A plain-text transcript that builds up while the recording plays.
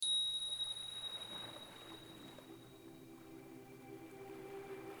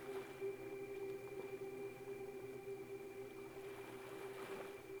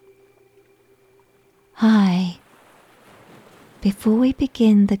Before we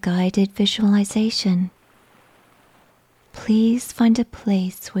begin the guided visualization, please find a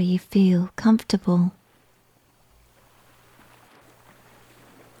place where you feel comfortable.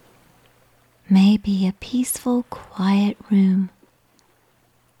 Maybe a peaceful, quiet room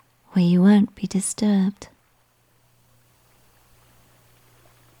where you won't be disturbed.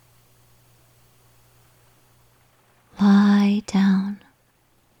 Lie down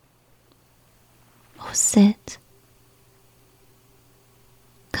or sit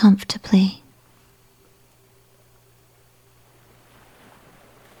comfortably.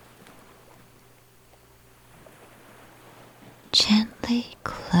 Gently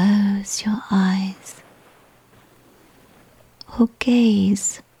close your eyes or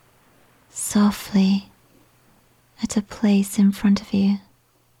gaze softly at a place in front of you.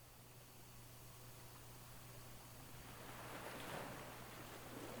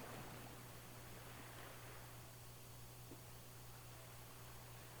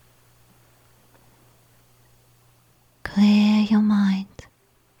 Clear your mind.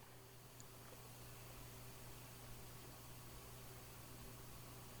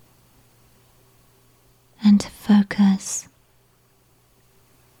 And focus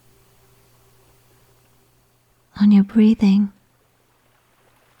on your breathing.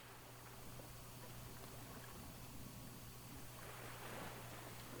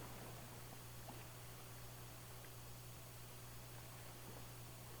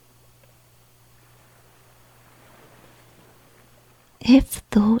 If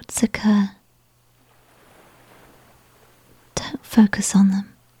thoughts occur, don't focus on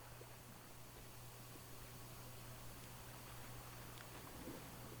them.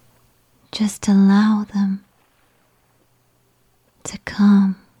 Just allow them to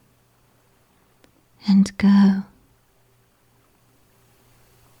come and go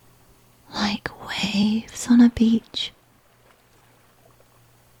like waves on a beach.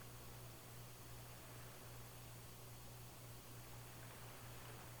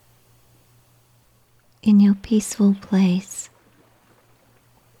 In your peaceful place,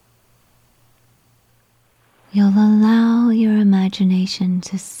 you'll allow your imagination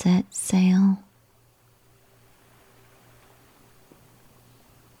to set sail.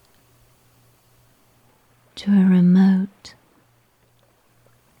 To a remote,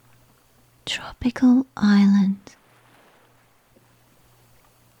 tropical island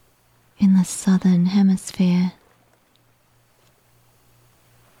in the southern hemisphere.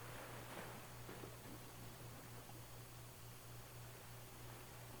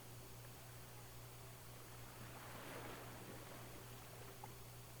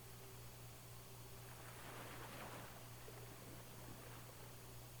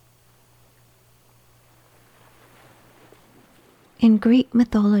 In Greek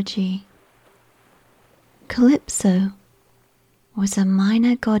mythology, Calypso was a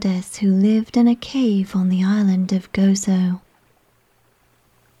minor goddess who lived in a cave on the island of Gozo.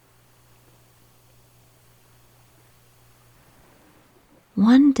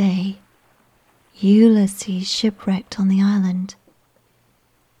 One day, Ulysses shipwrecked on the island,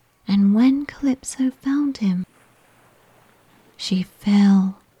 and when Calypso found him, she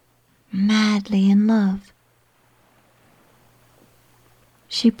fell madly in love.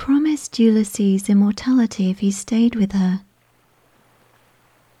 She promised Ulysses immortality if he stayed with her,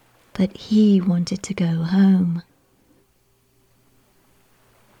 but he wanted to go home.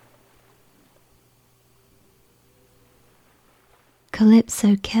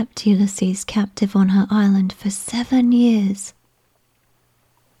 Calypso kept Ulysses captive on her island for 7 years,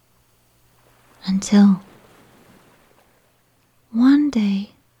 until one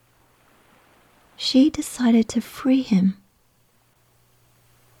day she decided to free him.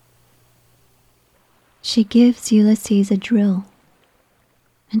 She gives Ulysses a drill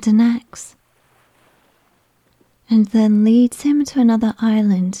and an axe, and then leads him to another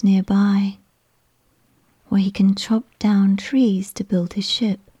island nearby, where he can chop down trees to build his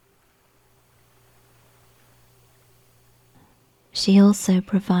ship. She also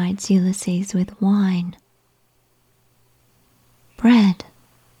provides Ulysses with wine, bread,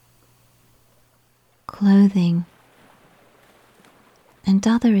 clothing, and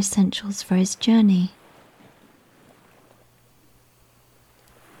other essentials for his journey.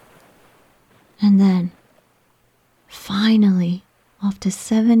 And then, finally, after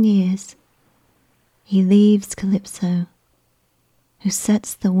 7 years, he leaves Calypso, who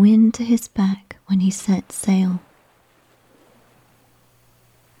sets the wind to his back when he sets sail.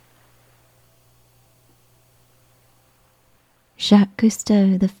 Jacques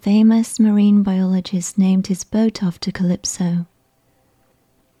Cousteau, the famous marine biologist, named his boat after Calypso,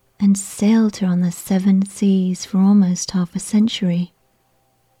 and sailed her on the 7 seas for almost half a century.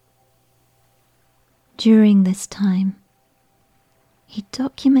 During this time, he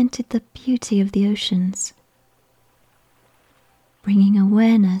documented the beauty of the oceans, bringing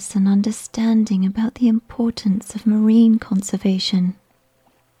awareness and understanding about the importance of marine conservation.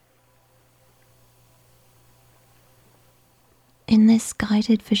 In this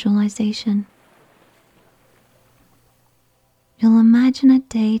guided visualization, you'll imagine a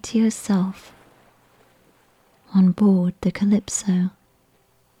day to yourself on board the Calypso.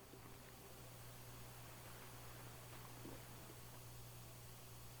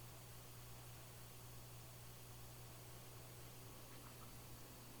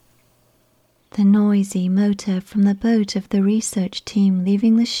 The noisy motor from the boat of the research team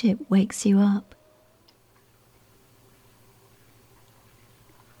leaving the ship wakes you up.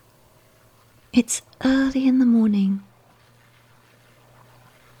 It's early in the morning.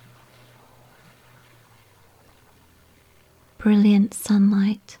 Brilliant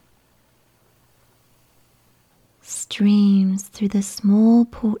sunlight streams through the small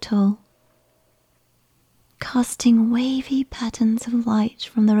porthole, casting wavy patterns of light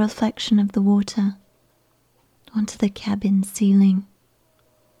from the reflection of the water onto the cabin ceiling.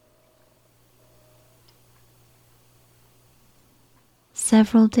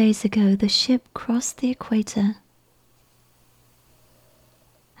 Several days ago, the ship crossed the equator,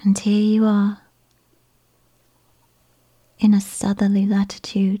 and here you are, in a southerly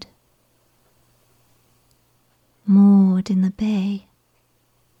latitude, moored in the bay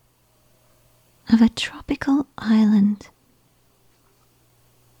of a tropical island.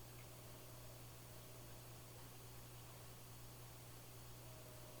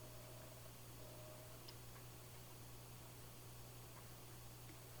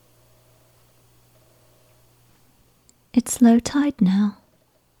 It's low tide now,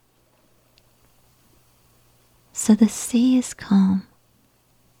 so the sea is calm.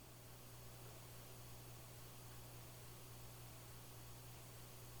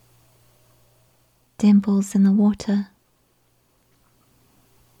 Dimples in the water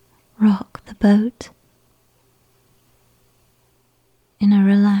rock the boat in a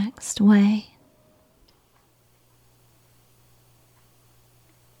relaxed way.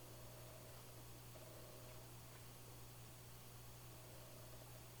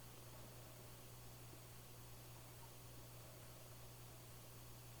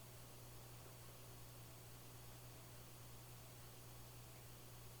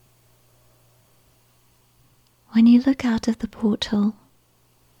 When you look out of the porthole,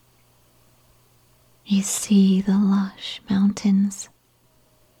 you see the lush mountains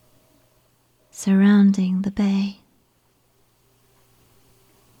surrounding the bay.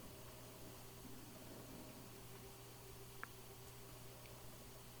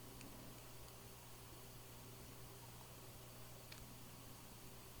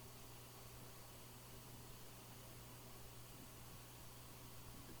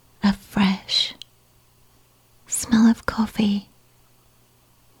 A fresh smell of coffee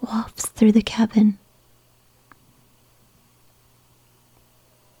wafts through the cabin.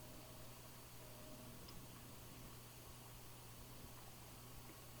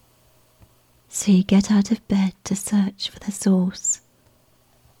 So you get out of bed to search for the source.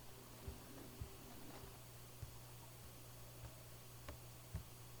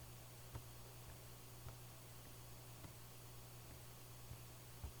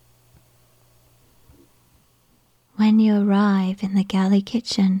 When you arrive in the galley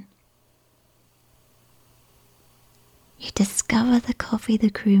kitchen, you discover the coffee the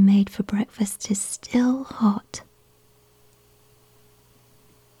crew made for breakfast is still hot.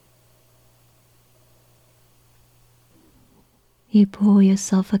 You pour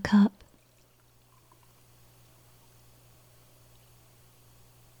yourself a cup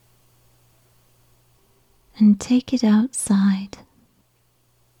and take it outside.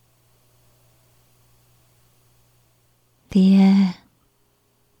 The air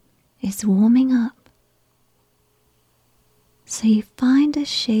is warming up, so you find a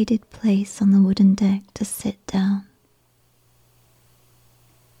shaded place on the wooden deck to sit down.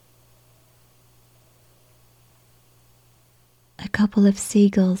 A couple of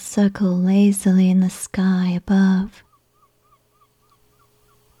seagulls circle lazily in the sky above,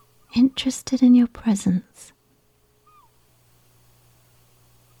 interested in your presence.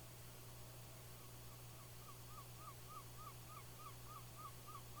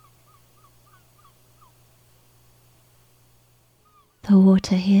 The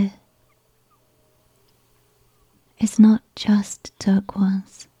water here is not just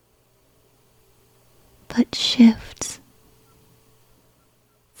turquoise, but shifts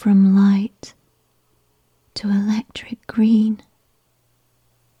from light to electric green,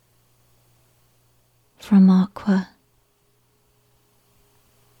 from aqua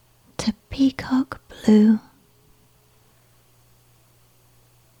to peacock blue,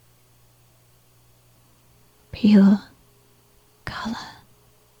 pure colour.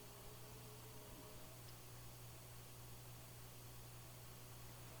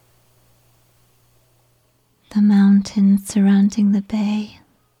 The mountains surrounding the bay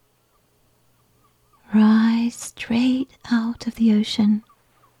rise straight out of the ocean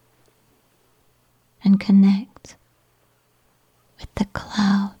and connect with the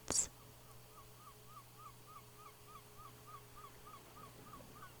clouds.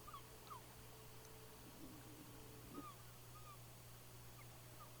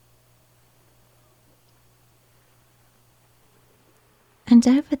 And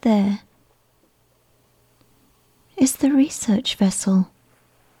over there is the research vessel,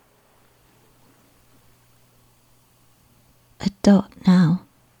 a dot now,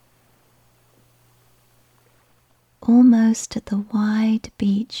 almost at the wide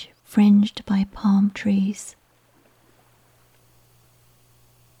beach fringed by palm trees.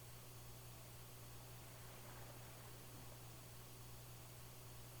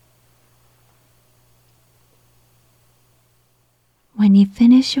 When you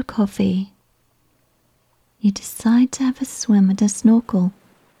finish your coffee, you decide to have a swim and a snorkel.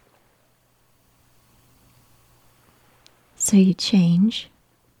 So you change,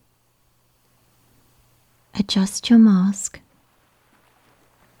 adjust your mask,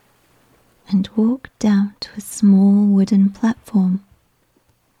 and walk down to a small wooden platform.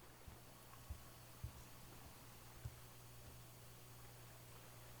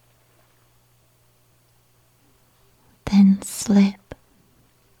 Then slip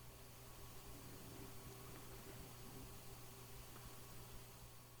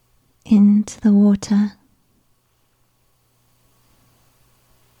into the water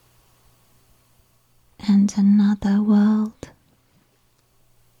and another world.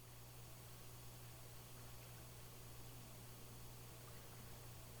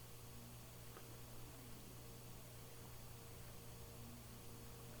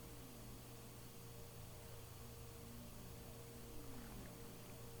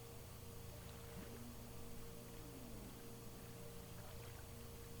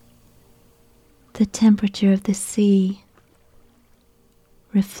 The temperature of the sea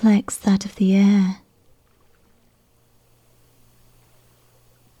reflects that of the air.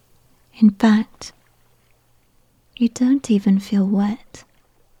 In fact, you don't even feel wet,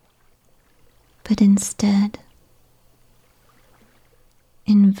 but instead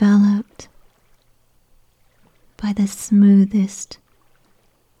enveloped by the smoothest,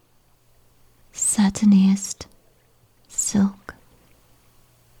 satiniest silk.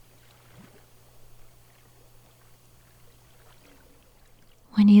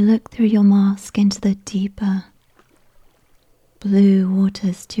 When you look through your mask into the deeper blue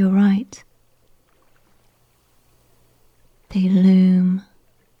waters to your right, they loom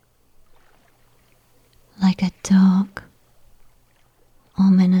like a dark,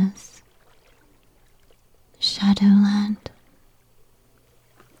 ominous shadowland.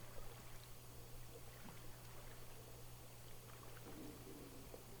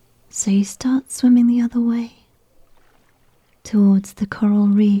 So you start swimming the other way, towards the coral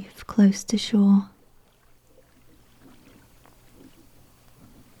reef close to shore.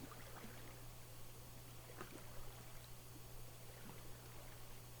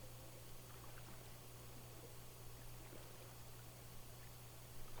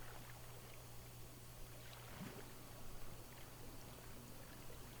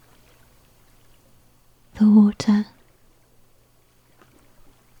 The water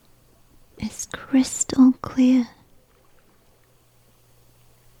is crystal clear.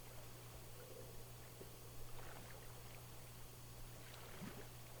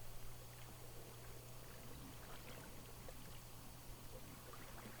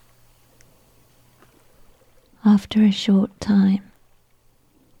 After a short time,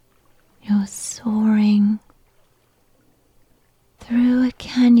 you're soaring through a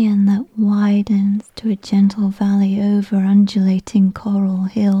canyon that widens to a gentle valley over undulating coral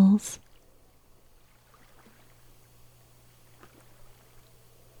hills.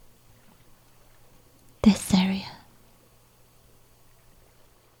 This area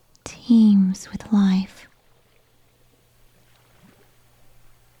teems with life.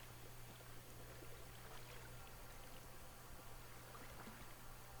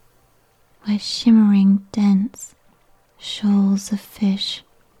 Where shimmering, dense shoals of fish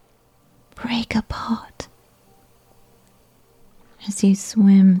break apart as you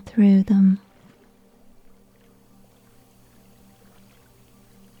swim through them.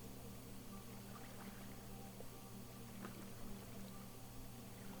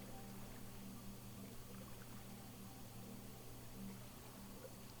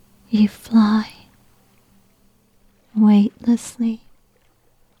 You fly weightlessly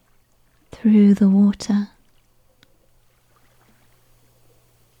through the water.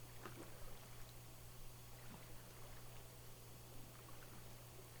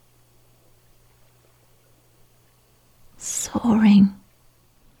 Soaring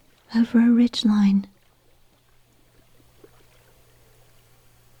over a ridgeline.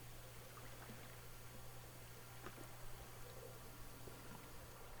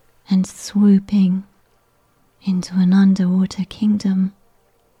 And swooping into an underwater kingdom.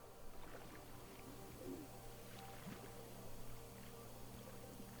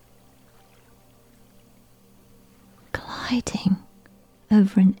 Gliding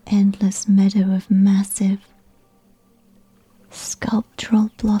over an endless meadow of massive sculptural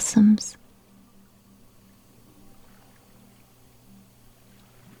blossoms.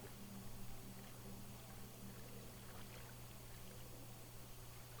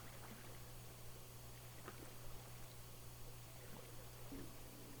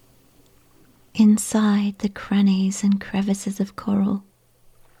 Inside the crannies and crevices of coral,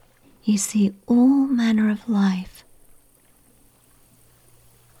 you see all manner of life.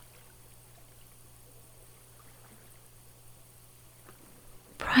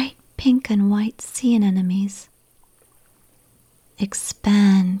 Bright pink and white sea anemones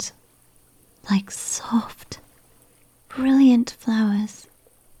expand like soft, brilliant flowers,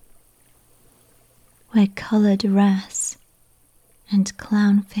 where coloured wrasse and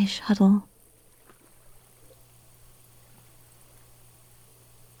clownfish huddle.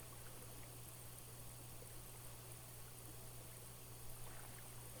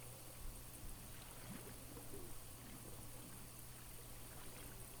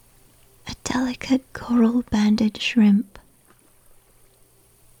 A delicate coral-banded shrimp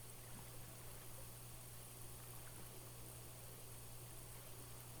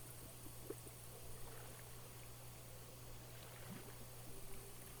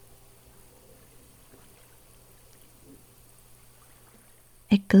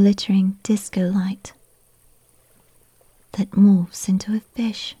a glittering disco light that morphs into a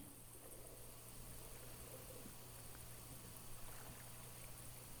fish.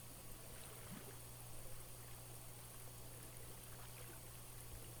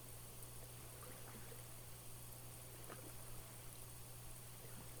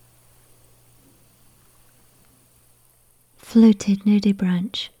 Fluted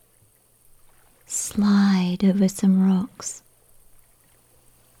nudibranch slide over some rocks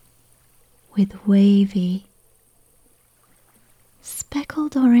with wavy,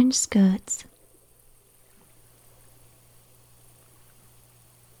 speckled orange skirts.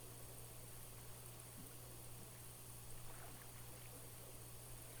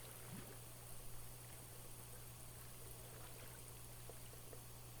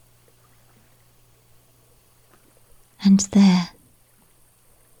 And there,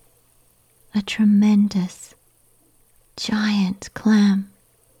 a tremendous, giant clam,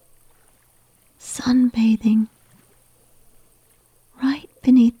 sunbathing right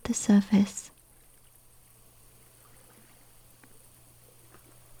beneath the surface.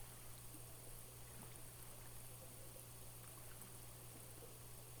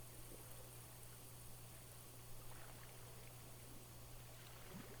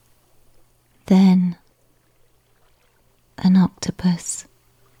 Then an octopus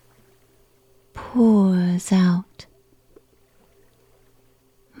pours out,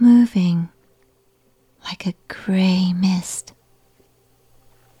 moving like a grey mist.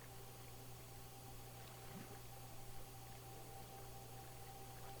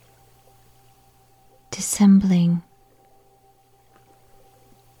 Dissembling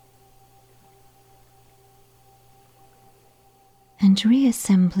and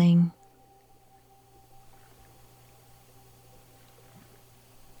reassembling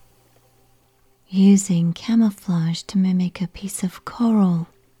using camouflage to mimic a piece of coral,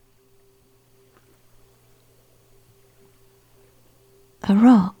 a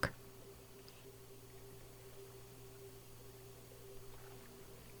rock.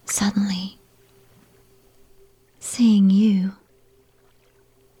 Suddenly, seeing you,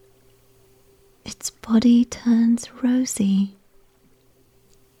 its body turns rosy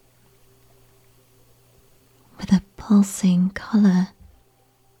with a pulsing colour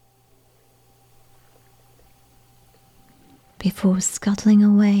before scuttling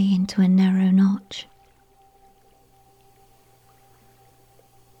away into a narrow notch.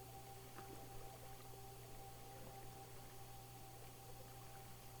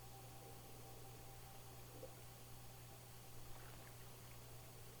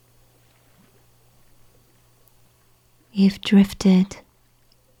 You've drifted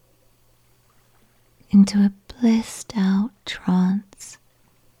into a blissed out trance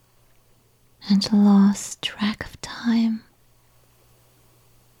and lost track of time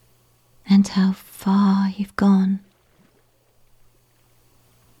and how far you've gone.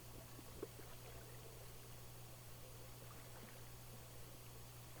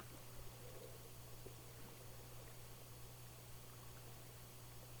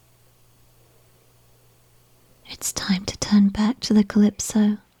 It's time to turn back to the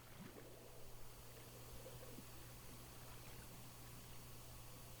Calypso.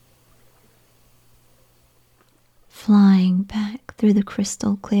 Flying back through the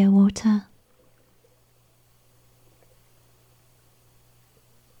crystal clear water.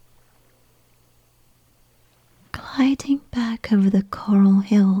 Gliding back over the coral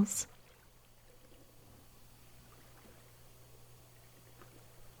hills.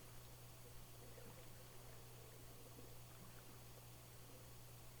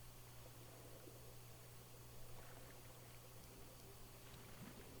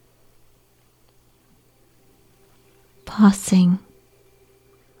 Passing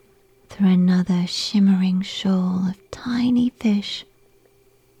through another shimmering shoal of tiny fish.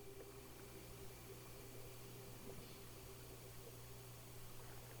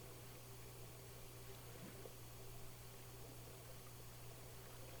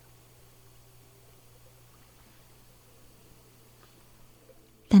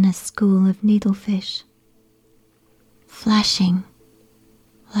 Then a school of needlefish, flashing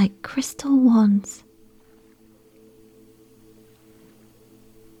like crystal wands.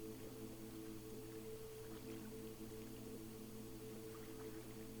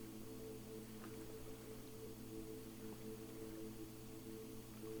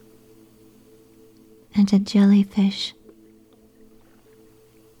 And a jellyfish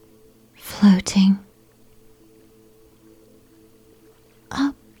floating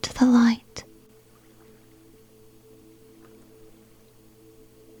up to the light.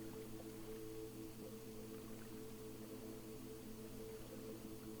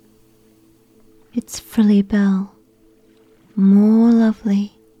 Its frilly bell more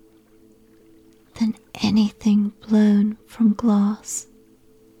lovely than anything blown from glass.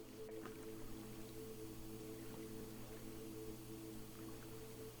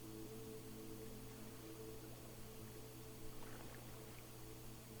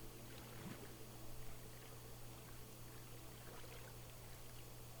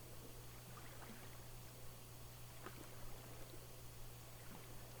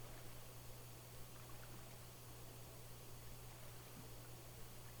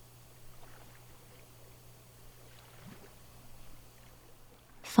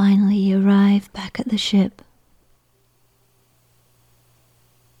 Finally, you arrive back at the ship.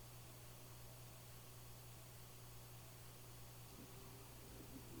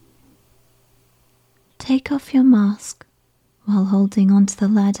 Take off your mask while holding onto the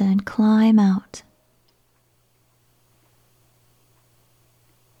ladder and climb out.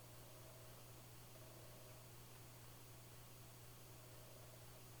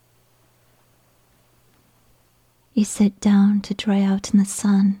 You sit down to dry out in the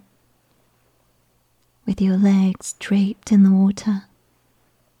sun, with your legs draped in the water.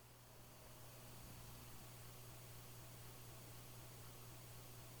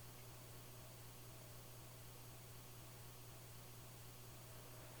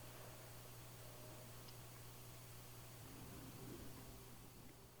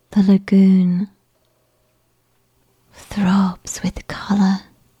 The lagoon throbs with colour.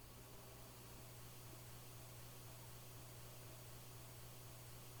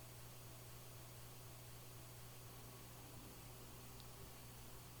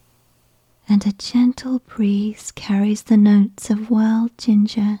 And a gentle breeze carries the notes of wild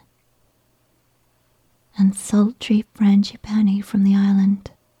ginger and sultry frangipani from the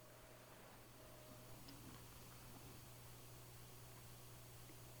island.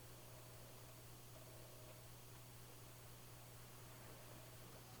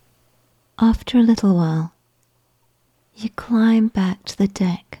 After a little while, you climb back to the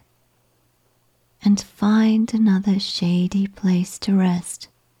deck and find another shady place to rest.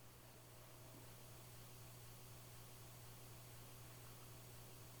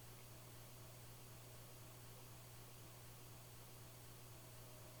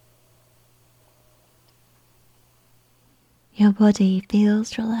 Your body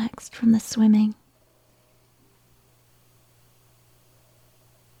feels relaxed from the swimming.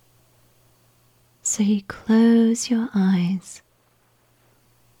 So you close your eyes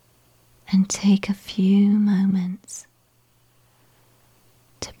and take a few moments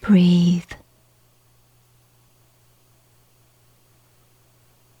to breathe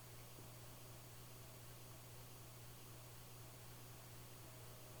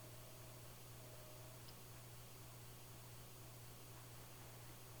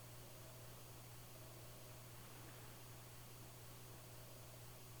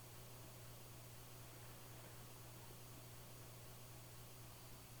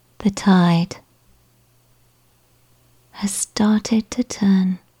The tide has started to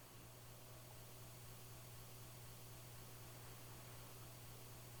turn,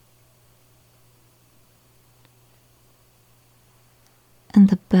 and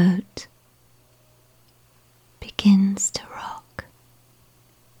the boat begins to rock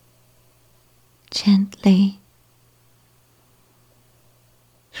gently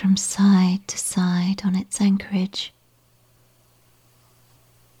from side to side on its anchorage.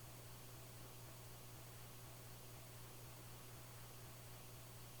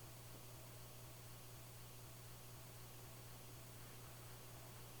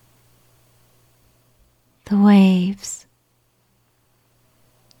 The waves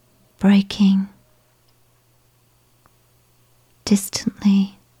breaking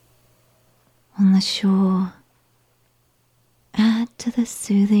distantly on the shore add to the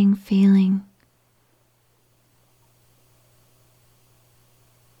soothing feeling.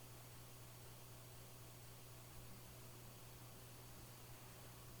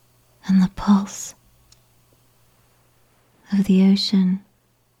 And the pulse of the ocean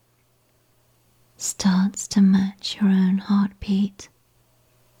starts to match your own heartbeat.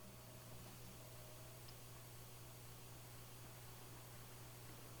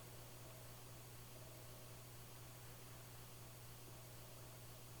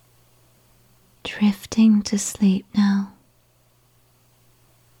 Drifting to sleep now.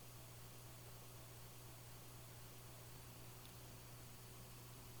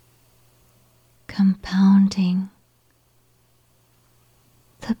 Compounding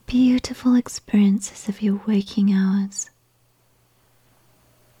the beautiful experiences of your waking hours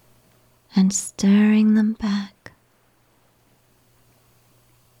and stirring them back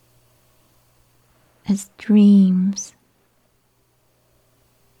as dreams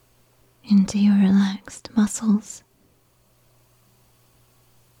into your relaxed muscles.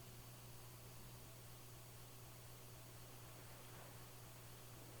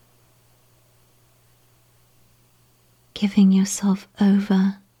 Giving yourself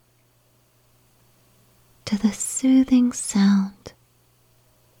over to the soothing sound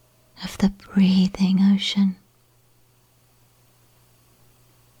of the breathing ocean.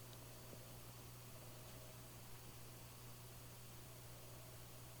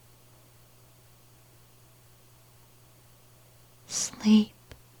 Sleep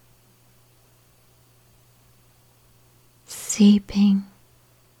seeping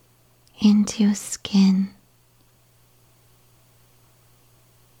into your skin.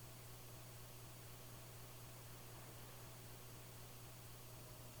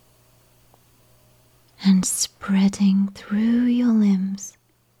 And spreading through your limbs.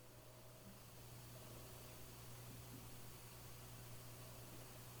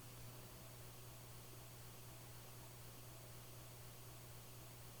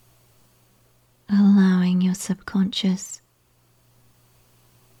 Allowing your subconscious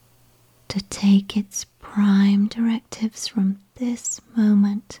to take its prime directives from this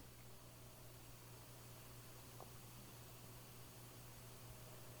moment.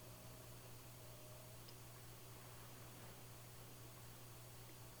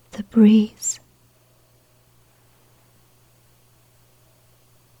 The breeze,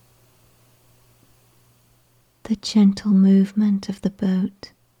 the gentle movement of the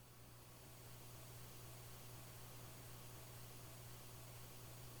boat,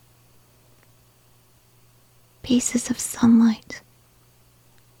 pieces of sunlight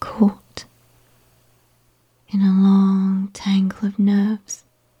caught in a long tangle of nerves.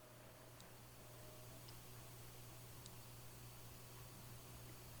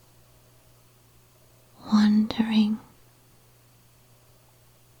 Wandering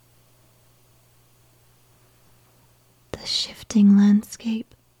the shifting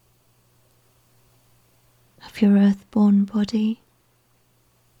landscape of your earthborn body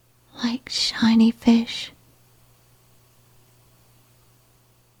like shiny fish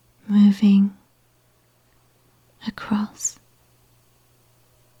moving across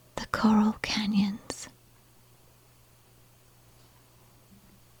the coral canyons.